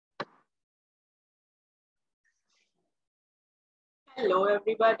Hello,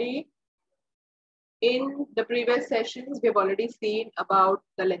 everybody. In the previous sessions, we have already seen about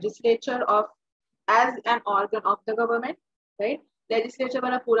the legislature of as an organ of the government, right? Legislature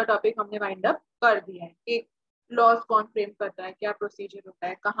वाला पूरा topic हमने wind up कर दिया है कि laws कौन frame करता है, क्या प्रोसीजर होता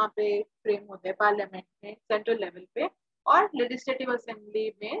है, कहाँ पे फ्रेम होते हैं, पार्लियामेंट में, सेंट्रल लेवल पे और लेजिस्लेटिव असेंबली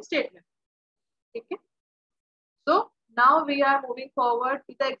में, स्टेट लेवल। ठीक है, so now we are moving forward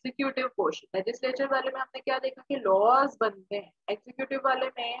to the executive portion. Legislature वाले में हमने क्या देखा कि लॉज बनते हैं, एग्जीक्यूटिव वाले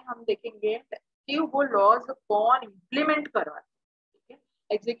में हम देखेंगे कि वो लॉज कौन इम्प्लीमेंट करवाते हैं। ठीक है,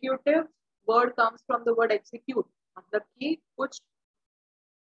 executive word comes from the word execute, मतलब कि कुछ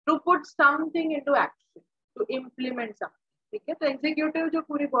to put something into action, to implement something. ठीक है, तो एग्जीक्यूटिव जो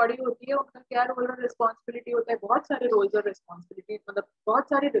पूरी बॉडी होती है उनका क्या रोल और रिस्पॉन्सिबिलिटी होता है, बहुत सारे रोल्स और रिस्पॉन्सिबिलिटीज, मतलब बहुत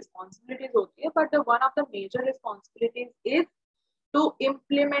सारी रिस्पॉन्सिबिलिटीज होती है, but one of the major responsibilities is to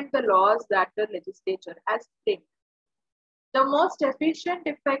implement the laws that the legislature has framed. The most efficient,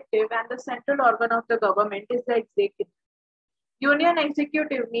 effective, and the central organ of the government is the executive. Union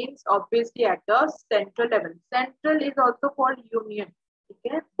executive means obviously at the central level. Central is also called union.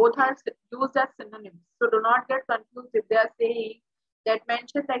 Okay? Both are used as synonyms. So do not get confused if they are saying that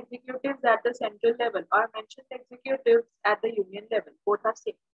mention the executives at the central level or mention the executives at the union level. Both are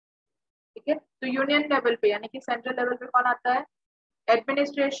same. ठीक है, तो union level पे यानी कि central level पे कौन आता है?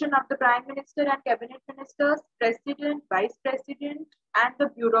 Administration of the Prime Minister and Cabinet Ministers, President, Vice President, and the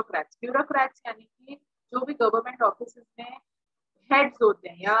bureaucrats. Bureaucrats यानी कि जो भी गवर्नमेंट ऑफिस में हेड्स होते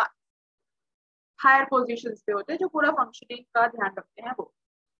हैं या हायर पोजीशंस पे होते हैं, जो पूरा फंक्शनिंग का ध्यान रखते हैं वो।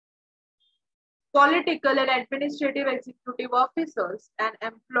 Political and administrative executive officers and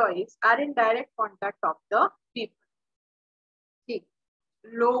employees are in direct contact of the people. ठीक,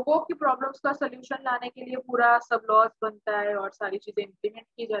 लोगों की प्रॉब्लम्स का सोल्यूशन लाने के लिए पूरा सब लॉज बनता है और सारी चीजें इम्प्लीमेंट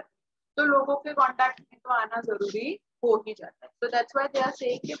की जाती है, तो लोगों के कांटेक्ट में तो आना जरूरी हो ही जाता है। So that's why they are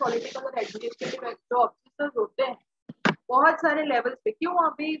saying कि पॉलिटिकल और एडमिनिस्ट्रेटिव जो ऑफिसर्स होते हैं बहुत सारे लेवल्स पे, क्यों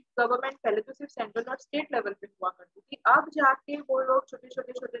अभी गवर्नमेंट पहले तो सिर्फ सेंट्रल और स्टेट लेवल पे हुआ करती थी, अब जाके वो लोग छोटे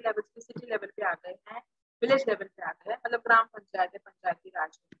लेवल पे, सिटी लेवल पे आ गए हैं, विलेज लेवल पे आ गए हैं, मतलब ग्राम पंचायत, पंचायती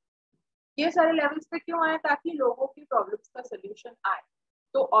राज, ये सारे लेवल्स पे क्यों आए? ताकि लोगों की प्रॉब्लम्स का सोल्यूशन आए।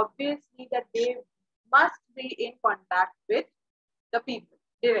 So obviously that they must be in contact with the people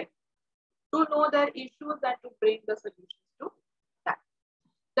direct to know their issues and to bring the solutions to that.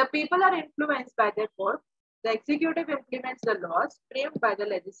 The people are influenced by their work. The executive implements the laws framed by the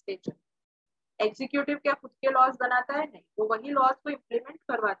legislature. Executive क्या खुद के laws बनाता है? नहीं, वो वही laws को implement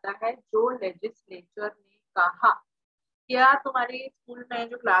करवाता है जो लेजिस्लेचर ने कहा। क्या तुम्हारी स्कूल में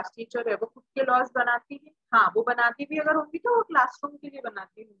जो क्लास टीचर है वो खुद के लॉज बनाती है? हाँ, वो बनाती भी अगर होंगी तो वो क्लासरूम के लिए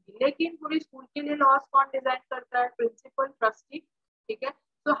बनाती होंगी, लेकिन पूरी स्कूल के लिए लॉज कौन डिजाइन करता है? Principal, trustee. ठीक है,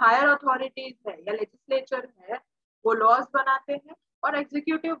 तो हायर अथॉरिटीज है या लेजिस्लेचर है, वो लॉज बनाते हैं और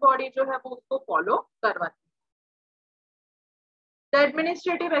एग्जीक्यूटिव बॉडी जो है वो उसको फॉलो करवाती है। The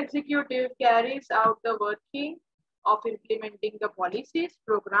administrative executive carries out the working of implementing the policies,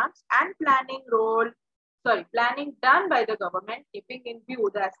 programs, and planning done by the government, keeping in view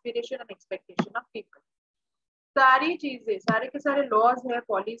the aspiration and expectation of people. सारी चीजें, सारे के सारे लॉज है,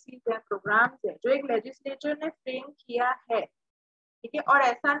 पॉलिसीज है, प्रोग्राम्स है जो एक लेजिस्लेचर ने फ्रेम किया है। ठीक है, और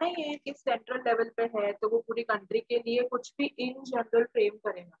ऐसा नहीं है कि सेंट्रल लेवल पे है तो वो पूरी कंट्री के लिए कुछ भी इन जनरल फ्रेम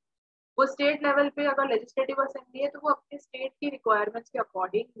करेगा। वो स्टेट लेवल पे अगर लेजिस्लेटिव असेंबली है तो वो अपने स्टेट की रिक्वायरमेंट्स के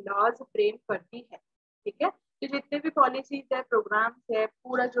अकॉर्डिंग लॉज फ्रेम करती है। ठीक है, तो जितने भी पॉलिसीज है, प्रोग्राम्स है,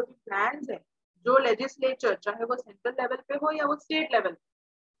 पूरा जो भी प्लान्स है, जो लेजिस्लेचर चाहे वो सेंट्रल लेवल पे हो या वो स्टेट लेवल पे,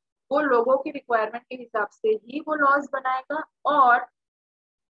 वो लोगों की रिक्वायरमेंट के हिसाब से ही वो लॉज बनाएगा और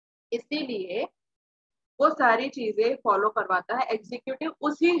इसीलिए वो सारी चीजें फॉलो करवाता है एग्जीक्यूटिव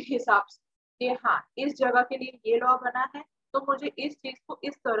उसी हिसाब से कि हाँ इस जगह के लिए ये लॉ बना है तो मुझे इस चीज को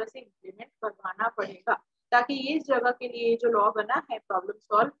इस तरह से इम्प्लीमेंट करवाना पड़ेगा ताकि इस जगह के लिए जो लॉ बना है प्रॉब्लम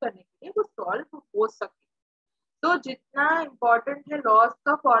सॉल्व करने के लिए वो सॉल्व हो सके। तो जितना इम्पोर्टेंट है लॉज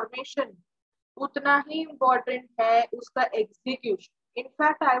का फॉर्मेशन उतना ही इम्पोर्टेंट है उसका execution.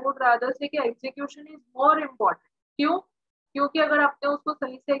 In fact I would rather से कि एग्जीक्यूशन इज मोर इम्पोर्टेंट। क्यों? क्योंकि अगर आपने उसको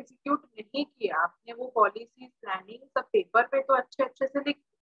सही से एग्जीक्यूट नहीं किया, आपने वो पॉलिसी प्लानिंग सब पेपर पे तो अच्छे से लिख,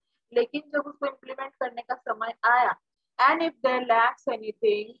 लेकिन जब उसको इम्प्लीमेंट करने का समय आया and if there lakhs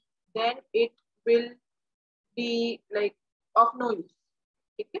anything then it will be like of no use.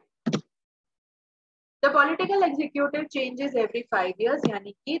 ठीक है, The political executive changes every 5 years,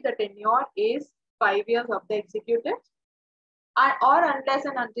 यानी कि the tenure is 5 years of the executive, or unless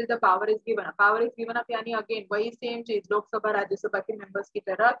and until the power is given up. Power is given up यानी again वही same चीज लोकसभा राज्यसभा के members की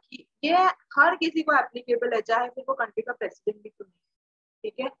तरह कि ये हर किसी को एप्लीकेबल है, चाहे फिर वो कंट्री का प्रेसिडेंट भी क्यों नहीं।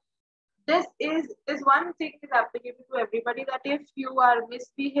 ठीक है, this one thing is applicable to everybody, that if you are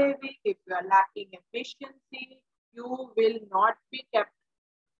misbehaving, if you are lacking efficiency, you will not be kept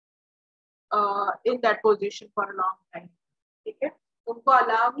in that position for a long time. ठीक है, तुमको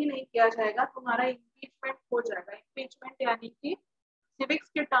allow ही नहीं किया जाएगा, तुम्हारा इम्पीचमेंट हो जाएगा. Impeachment यानी कि सिविक्स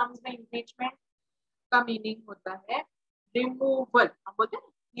के टर्म्स में इम्पीचमेंट का मीनिंग होता है रिमूवल. हम बोलते हैं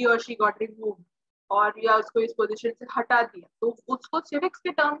he or she got removed, और या उसको इस पोजीशन से हटा दिया, तो उसको सिविक्स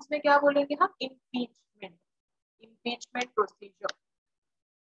के टर्म्स में क्या बोलेंगे हम? Impeachment. Impeachment procedure.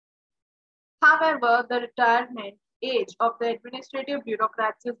 However, the retirement age of the administrative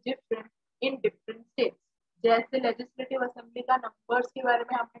bureaucrats is different in different states. जैसे लेजिस्लेटिव असेंबली का नंबर्स के बारे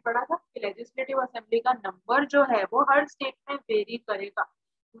में हमने पढ़ा था कि लेजिस्लेटिव असेंबली का नंबर जो है वो हर स्टेट में वेरी करेगा.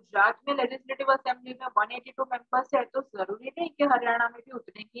 गुजरात में लेजिस्लेटिव असेंबली में 182 मेंबर्स है, तो जरूरी नहीं कि हरियाणा में भी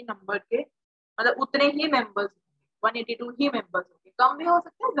उतने ही नंबर के, मतलब उतने ही मेंबर्स, 182 ही मेंबर्स होंगे. कम भी हो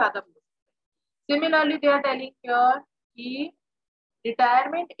सकते हैं, ज्यादा भी हो सकते हैं. Similarly they are telling here कि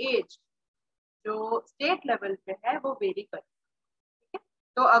रिटायरमेंट एज जो स्टेट लेवल पे है वो वेरी करेगा.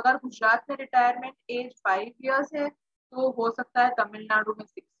 तो अगर गुजरात में रिटायरमेंट एज 5 इयर्स है, तो हो सकता है तमिलनाडु में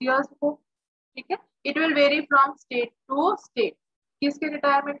 6 इयर्स हो. ठीक है, it will very from state to state. किसके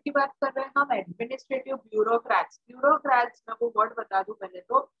रिटायरमेंट की बात कर रहे हैं हम? Administrative bureaucrats. ब्यूरोक्रेट्स मैं वो वर्ड बता दूं पहले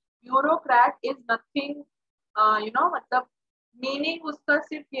तो. ब्यूरोक्रेट इज नथिंग, मतलब मीनिंग उसका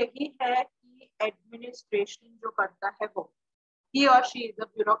सिर्फ यही है कि एडमिनिस्ट्रेशन जो करता है वो. He or she is a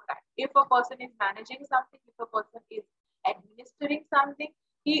bureaucrat. If a person is managing something, if a person is administering something,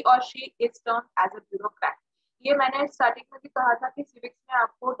 he or she is termed as a bureaucrat. ये मैंने स्टार्टिंग में भी कहा था कि सिविक्स में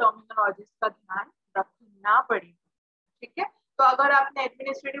आपको टर्मिनोलॉजीज का ध्यान रखना पड़ेगा. ठीक है, तो अगर आपने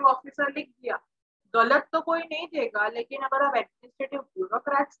एडमिनिस्ट्रेटिव ऑफिसर लिख दिया, गलत तो कोई नहीं देगा, लेकिन अगर आप एडमिनिस्ट्रेटिव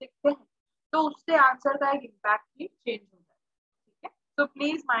ब्यूरोक्रेट्स लिखते हैं तो उससे आंसर का एक इम्पैक्ट भी चेंज हो जाएगा. ठीक है, so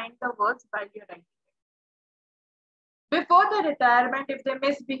please mind the words while you're writing. Before the retirement, if they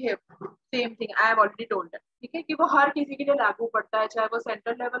misbehave, same thing I have already told them. ठीक है, कि वो हर किसी के लिए लागू पड़ता है, चाहे वो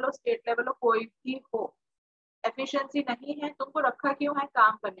सेंट्रल लेवल हो, स्टेट लेवल हो, कोई भी हो. एफिशिएंसी नहीं है, तुमको रखा क्यों है?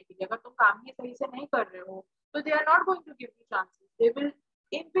 काम करने के लिए. अगर तुम काम ही सही से नहीं कर रहे हो तो they are not going to give you chances, they will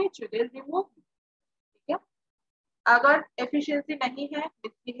impeach you, they will remove you. ठीक है, अगर एफिशिएंसी नहीं है,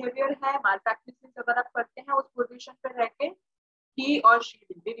 मिसबिहेवियर है, माल प्रैक्टिसेस अगर आप करते हैं, उस पोजीशन पे रह के ही और शी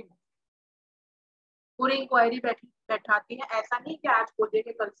विल बी रिमूव. पूरी इंक्वायरी बैठाती है. ऐसा नहीं कि आज बोले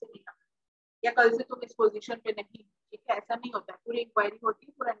कि कल से नहीं आना, या कल से तुम इस पोजीशन पे नहीं. ठीक है, ऐसा नहीं होता है. पूरी इंक्वायरी होती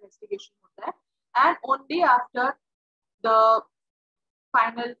है, पूरा इन्वेस्टिगेशन होता है, and only after the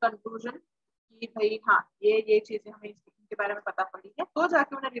final conclusion कि भाई हाँ ये चीजें हमें इनके बारे में पता पड़ी है, तो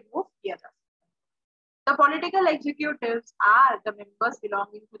जाके उन्हें रिमूव किया जा सकता है. The political executives are the members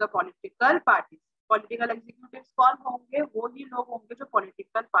belonging to the political party. Political executives कौन होंगे? वो ही लोग होंगे जो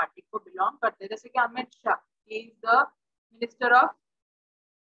पॉलिटिकल पार्टी को बिलोंग करते हैं. जैसे कि Amit Shah, he is the minister of,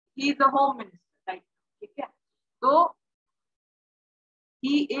 he is the home minister, right. ठीक है, तो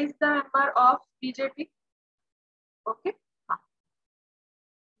he is the member of BJP. Okay, हाँ,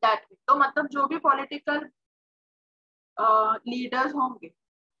 दैट. तो मतलब जो भी पॉलिटिकल लीडर्स होंगे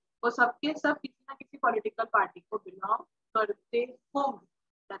वो सबके सब किसी ना किसी पॉलिटिकल पार्टी को बिलोंग करते होंगे.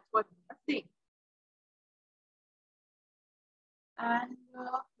 That's what we are saying. And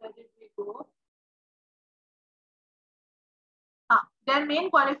where did we go? Their main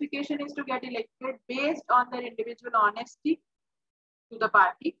qualification is to get elected based on their individual honesty to the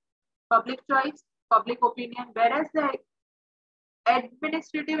party, public choice, public opinion, whereas the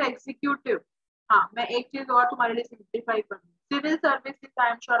administrative executive, हाँ मैं एक चीज और तुम्हारे लिए simplify कर दूँ. Civil services,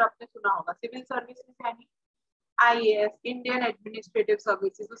 I am sure आपने सुना होगा. सिविल सर्विसेज यानी आईएएस, इंडियन एडमिनिस्ट्रेटिव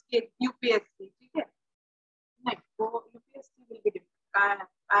सर्विसेज, उसकी एक यूपीएससी. ठीक है, नहीं वो UPSC will be different.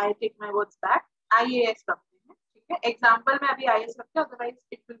 I take my words back. IAS रखते हैं. ठीक है, एग्जांपल में अभी आईएएस रखते हैं, otherwise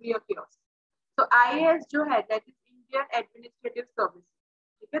it will be a chaos. तो आईएएस जो है that is Indian administrative service.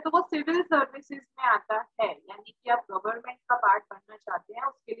 ठीक है, तो वो सिविल सर्विसेज में आता है, यानी कि आप गवर्नमेंट का पार्ट बनना चाहते हैं,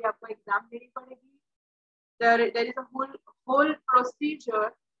 उसके लिए आपको एग्जाम देनी पड़ेगी. There is a whole procedure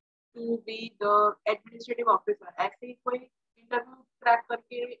to be the administrative officer. ऐसे ही कोई इंटरव्यू क्रैक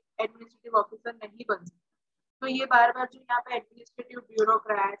करके एडमिनिस्ट्रेटिव ऑफिसर नहीं बन सकता. तो ये बार बार जो यहाँ पे एडमिनिस्ट्रेटिव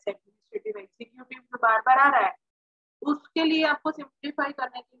ब्यूरोक्रेट्स, एडमिनिस्ट्रेटिव एग्जीक्यूटिव जो बार बार आ रहा है, उसके लिए आपको सिंप्लीफाई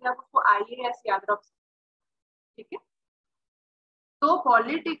करने के लिए आप उसको आईएएस याद रख सकते. ठीक है, तो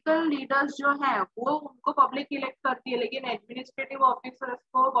पॉलिटिकल लीडर्स जो हैं वो उनको पब्लिक इलेक्ट करती है, लेकिन एडमिनिस्ट्रेटिव ऑफिसर्स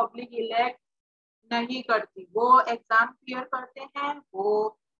को पब्लिक इलेक्ट नहीं करती. वो एग्जाम क्लियर करते हैं,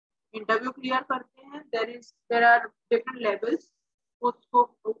 वो इंटरव्यू क्लियर करते हैं. देयर आर डिफरेंट लेवल्स उसको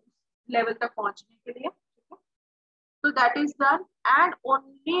लेवल तक पहुंचने के लिए. So that is done, and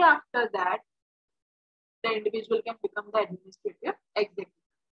only after that the individual can become the administrative executive.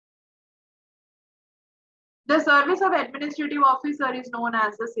 The service of administrative officer is known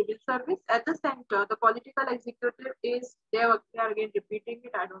as the civil service. At the center, the political executive is, they are again repeating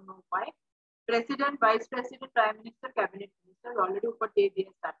it, I don't know why. President, Vice President, Prime Minister, Cabinet Minister, already ऊपर दे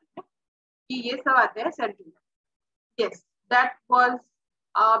दिया starting में कि ये सब आते हैं central. Yes, that was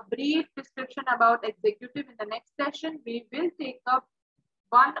a brief description about executive. In the next session, we will take up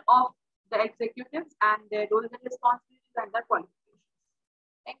one of the executives and their roles and responsibilities and their qualifications.